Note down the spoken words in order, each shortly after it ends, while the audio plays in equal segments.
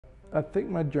I think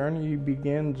my journey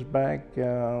begins back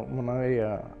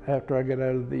after I got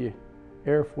out of the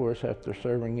Air Force after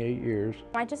serving 8 years.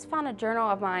 I just found a journal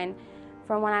of mine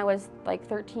from when I was like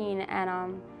 13,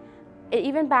 and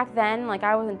even back then, like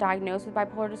I wasn't diagnosed with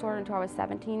bipolar disorder until I was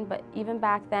 17, but even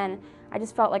back then, I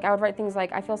just felt like I would write things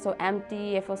like, I feel so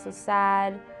empty, I feel so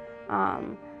sad,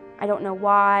 I don't know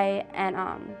why, and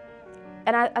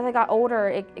as I got older,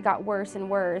 it got worse and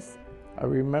worse. I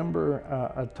remember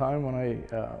a time when I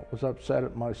was upset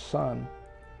at my son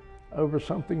over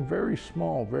something very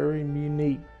small, very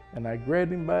unique, and I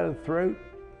grabbed him by the throat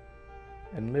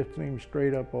and lifted him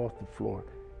straight up off the floor.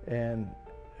 And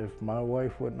if my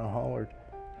wife wouldn't have hollered,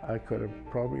 I could have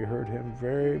probably hurt him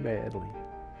very badly.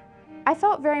 I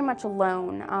felt very much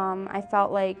alone. I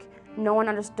felt like no one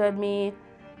understood me.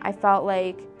 I felt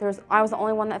like I was the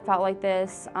only one that felt like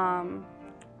this.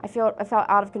 I felt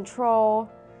out of control.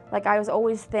 Like I was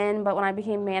always thin, but when I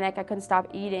became manic, I couldn't stop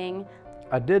eating.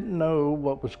 I didn't know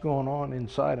what was going on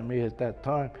inside of me at that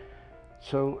time.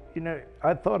 So,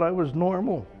 I thought I was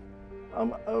normal.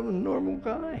 I'm a normal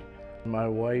guy. My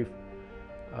wife,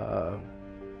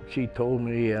 she told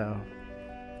me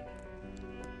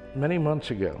many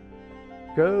months ago,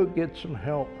 go get some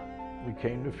help. We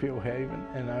came to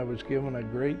Philhaven and I was given a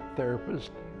great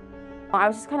therapist. I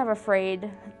was just kind of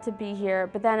afraid to be here,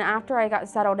 but then after I got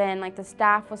settled in, like the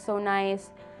staff was so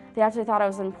nice. They actually thought I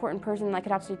was an important person that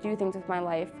could actually do things with my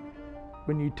life.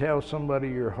 When you tell somebody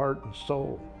your heart and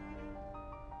soul,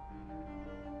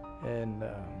 and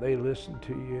they listen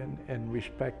to you and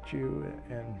respect you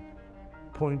and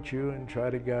point you and try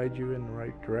to guide you in the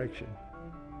right direction,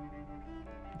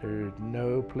 there's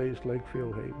no place like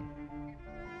Philhaven.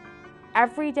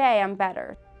 Every day I'm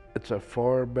better. It's a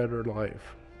far better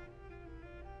life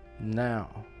now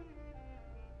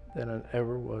than it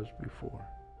ever was before.